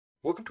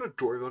Welcome to a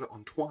tutorial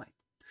on Twine.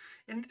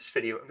 In this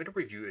video, I'm going to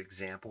review an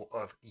example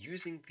of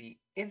using the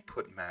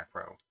input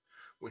macro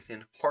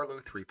within Harlowe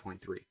 3.3.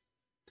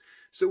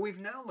 So we've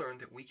now learned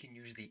that we can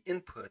use the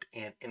input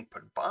and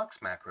input box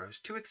macros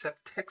to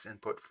accept text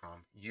input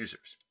from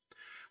users.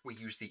 We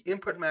use the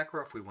input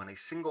macro if we want a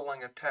single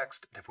line of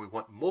text, and if we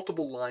want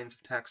multiple lines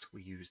of text,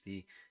 we use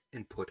the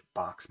input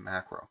box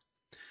macro.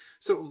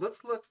 So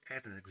let's look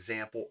at an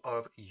example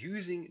of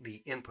using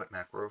the input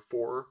macro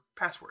for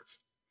passwords.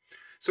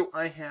 So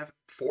I have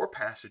 4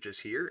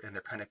 passages here, and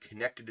they're kind of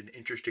connected in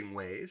interesting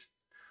ways.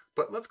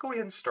 But let's go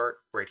ahead and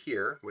start right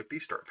here with the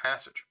start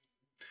passage.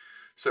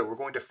 So we're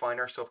going to find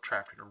ourselves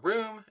trapped in a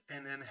room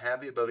and then have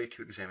the ability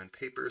to examine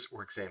papers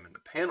or examine the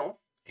panel.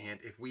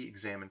 And if we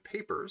examine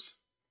papers,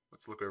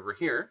 let's look over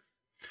here.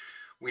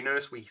 We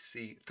notice we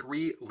see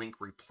 3 link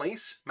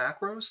replace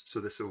macros. So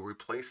this will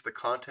replace the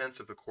contents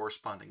of the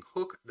corresponding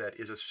hook that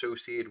is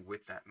associated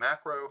with that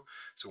macro.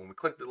 So when we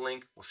click the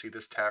link, we'll see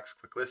this text,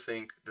 click this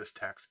link,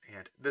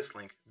 and this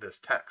link, this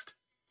text.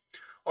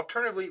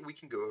 Alternatively, we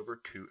can go over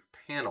to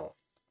panel.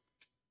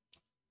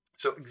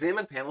 So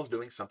examine panel is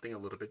doing something a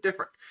little bit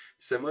different.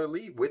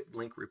 Similarly, with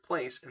link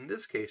replace, in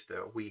this case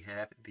though, we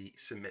have the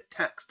submit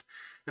text.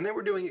 And then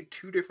we're doing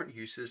 2 different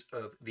uses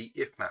of the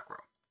if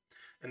macro.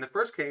 In the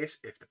first case,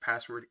 if the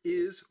password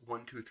is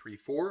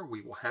 1234,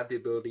 we will have the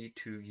ability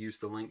to use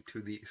the link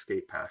to the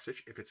escape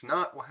passage. If it's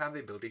not, we'll have the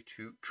ability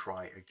to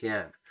try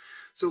again.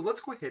 So let's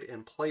go ahead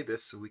and play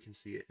this so we can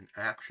see it in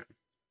action.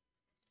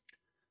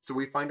 So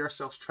we find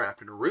ourselves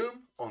trapped in a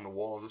room. On the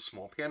wall is a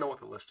small panel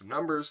with a list of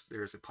numbers.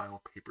 There's a pile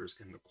of papers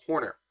in the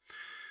corner.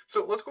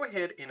 So let's go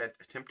ahead and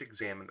attempt to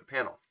examine the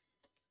panel.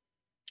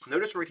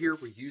 Notice right here,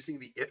 we're using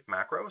the if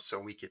macro, so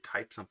we could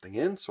type something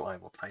in. So I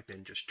will type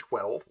in just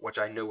 12, which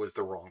I know is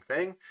the wrong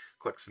thing.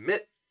 Click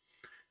submit.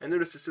 And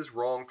notice this is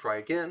wrong, try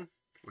again,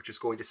 which is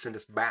going to send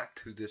us back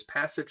to this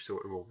passage. So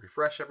it will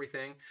refresh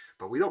everything,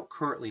 but we don't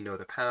currently know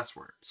the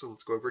password. So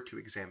let's go over to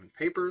examine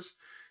papers,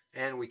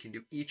 and we can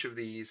do each of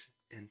these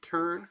in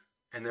turn.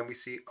 And then we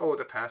see, oh,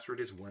 the password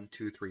is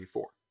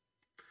 1234.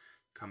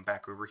 Come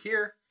back over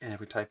here, and if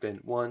we type in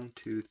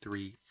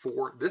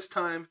 1234 this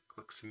time,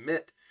 click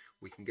submit,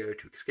 we can go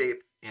to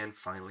escape and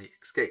finally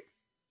escape.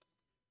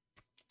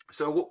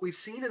 So what we've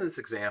seen in this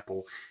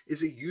example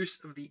is a use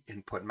of the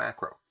input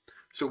macro.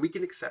 So we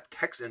can accept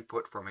text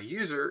input from a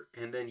user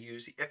and then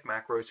use the if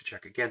macros to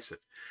check against it.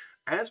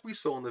 As we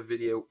saw in the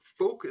video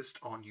focused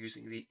on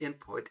using the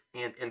input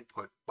and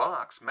input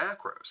box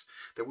macros,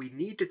 that we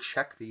need to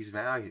check these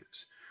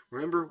values.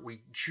 Remember,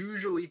 we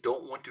usually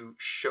don't want to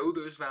show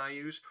those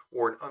values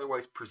or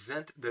otherwise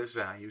present those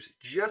values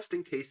just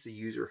in case the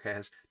user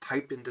has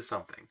typed into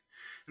something.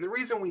 And the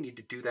reason we need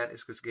to do that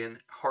is because, again,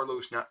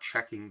 Harlowe's not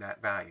checking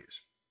that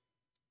values.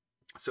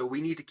 So we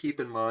need to keep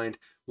in mind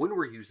when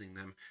we're using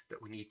them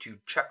that we need to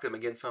check them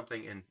against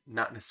something and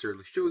not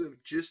necessarily show them,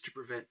 just to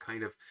prevent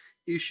kind of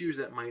issues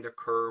that might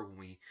occur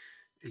when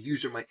a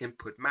user might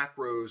input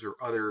macros or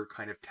other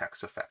kind of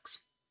text effects.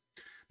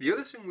 The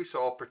other thing we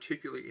saw,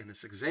 particularly in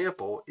this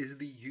example, is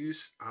the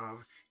use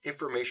of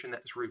information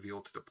that is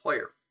revealed to the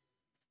player.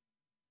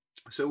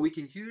 So we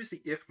can use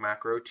the if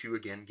macro to,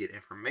 again, get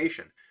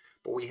information,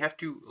 but we have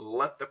to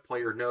let the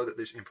player know that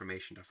there's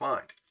information to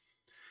find.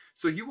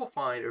 So you will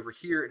find over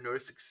here,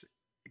 notice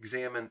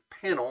examine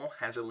panel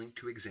has a link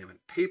to examine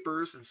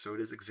papers, and so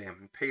does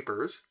examine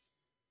papers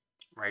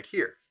right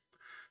here.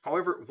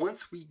 However,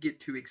 once we get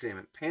to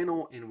examine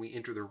panel and we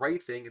enter the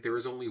right thing, there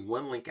is only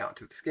one link out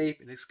to escape,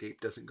 and escape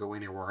doesn't go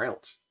anywhere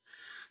else.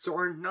 So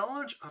our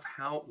knowledge of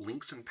how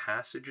links and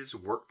passages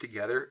work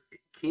together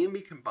can be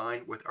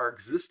combined with our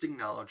existing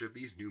knowledge of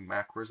these new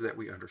macros that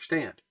we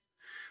understand.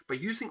 By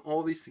using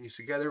all these things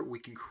together, we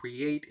can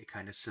create a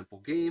kind of simple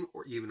game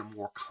or even a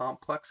more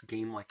complex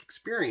game-like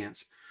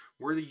experience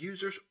where the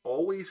user's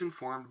always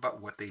informed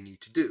about what they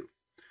need to do.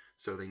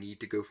 So they need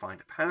to go find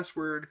a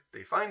password,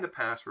 they find the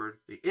password,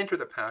 they enter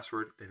the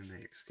password, then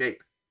they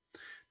escape.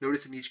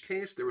 Notice in each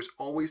case, there was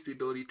always the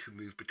ability to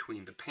move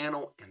between the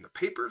panel and the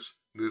papers,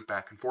 move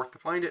back and forth to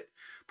find it,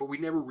 but we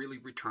never really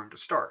returned to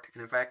start.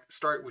 And in fact,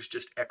 start was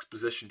just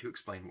exposition to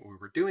explain what we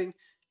were doing.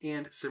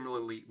 And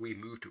similarly, we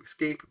move to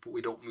escape, but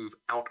we don't move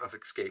out of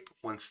escape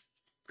once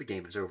the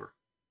game is over.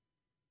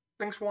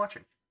 Thanks for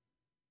watching.